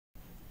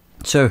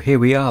So here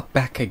we are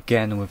back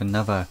again with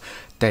another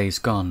Days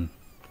Gone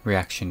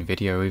reaction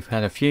video. We've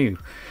had a few,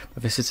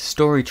 but this is a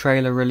story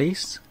trailer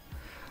release.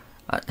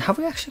 Have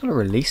we actually got a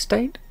release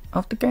date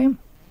of the game?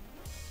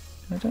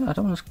 I don't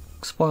want to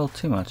spoil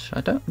too much.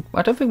 I don't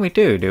think we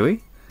do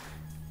we?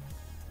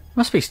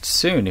 Must be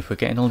soon if we're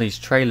getting all these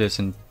trailers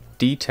and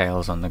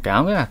details on the game.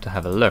 I'm gonna have to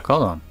have a look.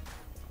 Hold on.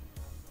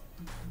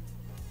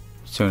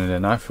 Sooner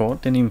than I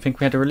thought. Didn't even think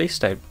we had a release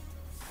date.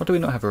 What do we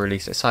not have a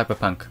release date?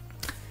 Cyberpunk.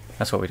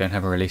 That's what we don't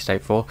have a release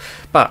date for.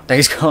 But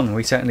Days Gone,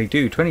 we certainly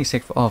do.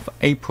 26th of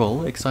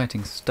April.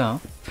 Exciting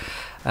stuff.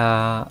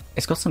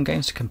 It's got some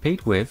games to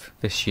compete with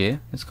this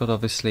year. It's got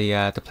obviously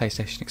the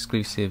PlayStation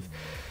exclusive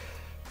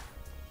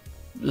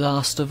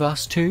Last of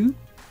Us 2.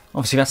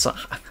 Obviously that's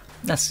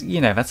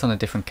on a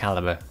different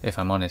caliber, if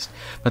I'm honest.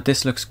 But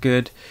this looks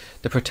good.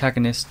 The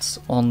protagonists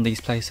on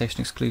these PlayStation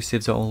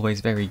exclusives are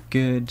always very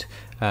good.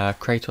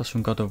 Kratos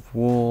from God of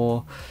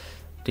War.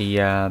 The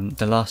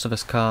Last of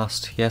Us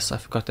cast, yes, I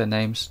forgot their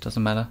names,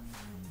 doesn't matter,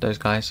 those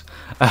guys.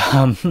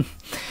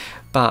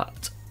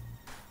 But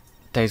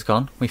Days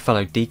Gone, we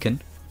follow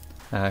Deacon,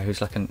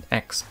 who's like an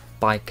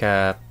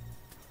ex-biker,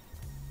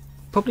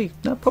 probably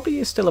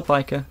is still a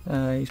biker.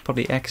 He's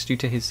probably ex due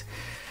to his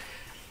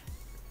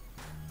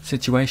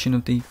situation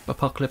of the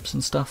apocalypse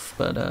and stuff,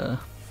 but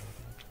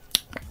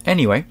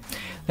anyway,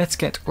 let's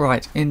get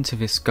right into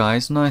this,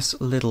 guys. Nice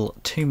little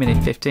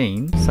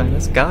 2:15, so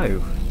let's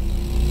go.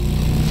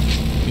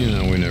 You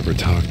know, we never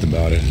talked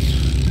about it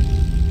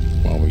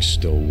while we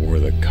still wore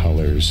the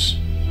colors.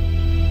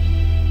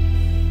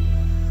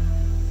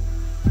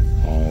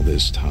 All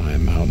this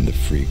time out in the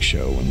freak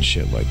show when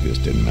shit like this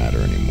didn't matter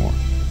anymore.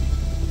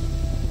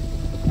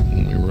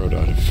 When we wrote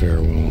out a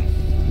farewell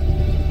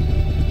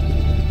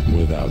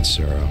without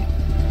Sarah,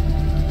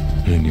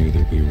 I knew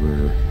that we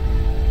were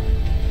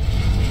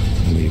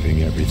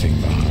leaving everything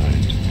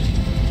behind.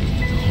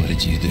 What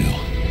did you do?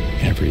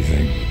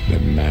 Everything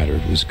that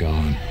mattered was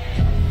gone.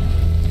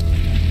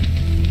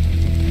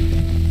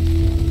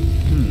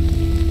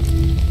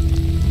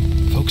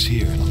 Folks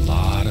here in a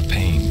lot of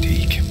pain,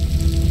 Deke.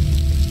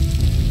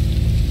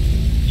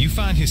 You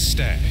find his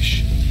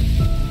stash.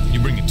 You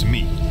bring it to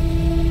me.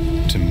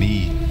 To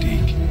me,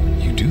 Deke.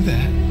 You do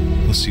that,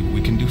 we'll see what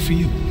we can do for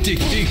you.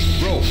 Deke,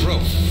 bro.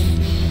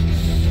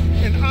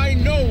 And I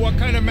know what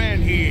kind of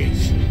man he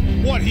is.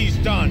 What he's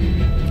done.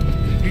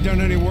 He done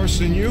any worse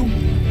than you?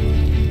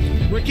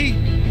 Ricky?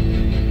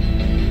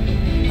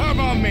 How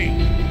about me?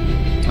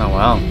 Oh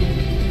wow.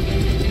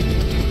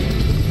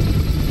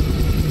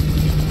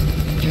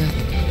 You're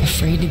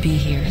afraid to be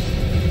here.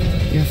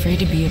 You're afraid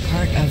to be a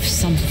part of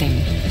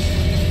something.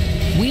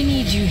 We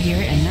need you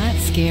here, and that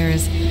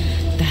scares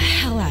the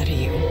hell out of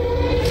you.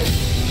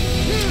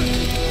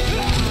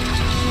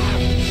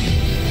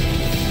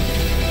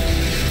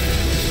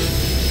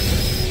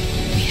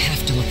 We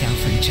have to look out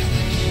for each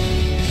other.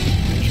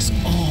 It's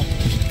all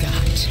we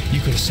got. You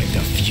could have saved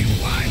a few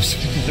lives.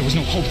 There was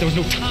no hope, there was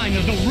no time,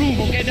 there was no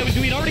room, okay?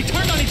 We'd already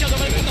turned on each other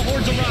by the time the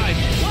hordes arrived.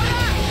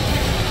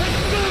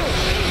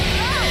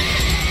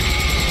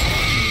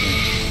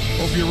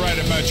 Hope you're right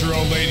about your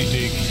old lady,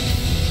 Deke.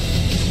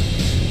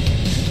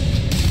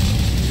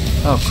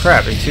 Oh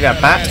crap, you see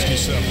that bat? Ask you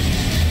something.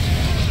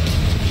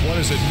 What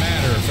does it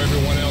matter if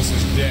everyone else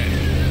is dead?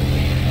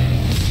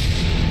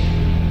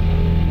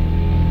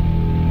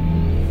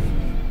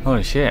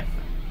 Holy shit.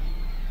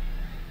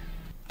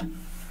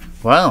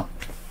 Wow.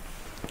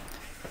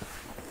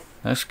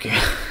 That's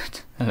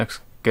good. That looks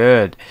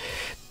good.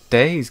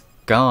 Days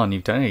Gone,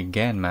 you've done it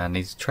again, man.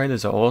 These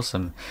trailers are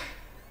awesome.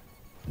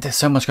 There's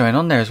so much going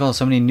on there as well.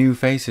 So many new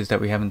faces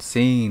that we haven't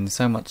seen.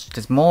 So much.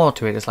 There's more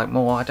to it. There's like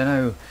more, I don't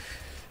know,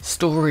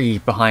 story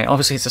behind.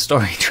 Obviously it's a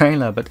story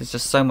trailer, but there's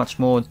just so much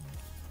more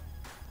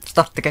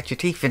stuff to get your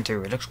teeth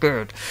into. It looks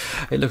good.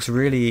 It looks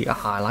really,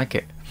 I like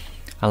it.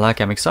 I like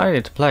it. I'm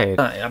excited to play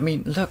it. I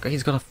mean, look,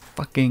 he's got a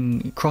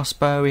fucking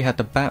crossbow. He had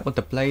the bat with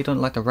the blade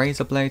on, like the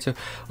razor blade. So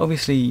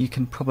obviously you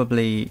can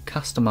probably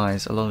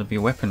customize a lot of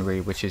your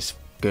weaponry, which is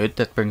good.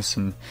 That brings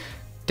some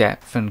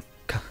depth and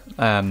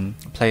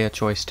player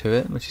choice to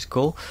it, which is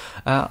cool.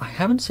 I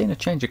haven't seen a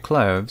change of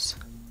clothes.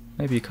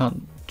 Maybe you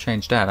can't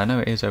change that. I know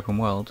it is open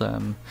world. I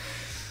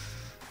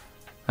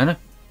don't know.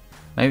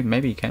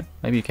 Maybe you can.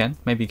 Maybe you can.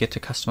 Maybe you get to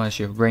customize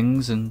your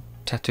rings and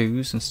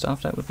tattoos and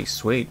stuff. That would be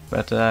sweet.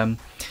 But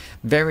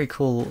very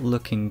cool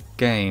looking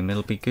game.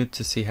 It'll be good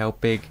to see how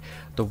big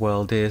the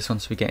world is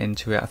once we get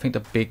into it. I think the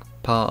big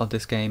part of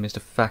this game is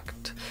the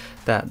fact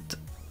that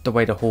the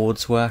way the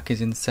hordes work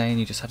is insane.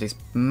 You just have these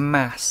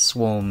mass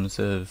swarms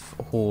of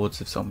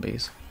hordes of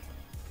zombies,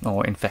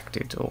 or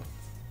infected, or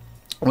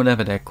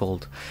whatever they're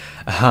called,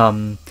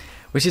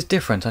 which is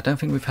different. I don't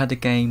think we've had a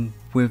game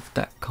with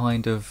that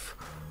kind of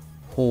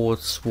horde,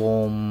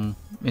 swarm,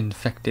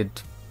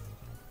 infected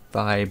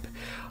vibe.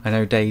 I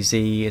know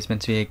DayZ is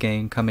meant to be a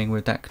game coming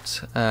with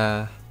that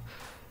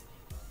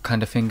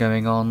kind of thing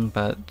going on,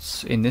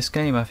 but in this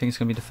game I think it's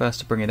going to be the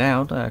first to bring it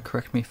out.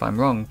 Correct me if I'm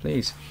wrong,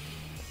 please.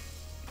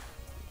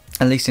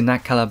 At least in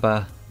that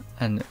caliber,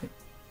 and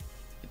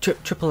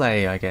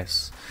AAA, I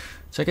guess.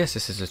 So I guess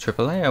this is a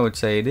AAA, I would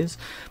say it is,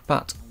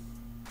 but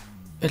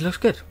it looks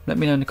good. Let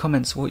me know in the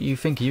comments what you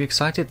think. Are you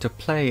excited to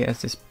play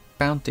as this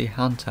bounty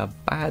hunter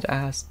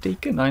badass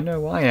Deacon? I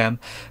know I am.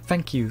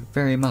 Thank you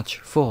very much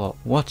for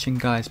watching,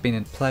 guys. Been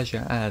a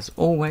pleasure as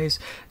always.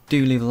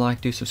 Do leave a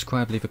like, do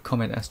subscribe, leave a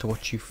comment as to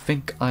what you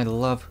think. I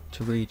love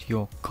to read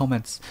your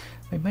comments.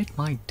 They make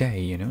my day,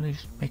 you know, they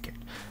just make it.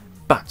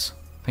 But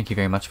thank you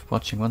very much for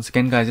watching once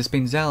again, guys. It's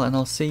been Zal, and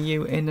I'll see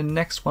you in the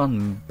next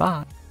one.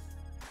 Bye.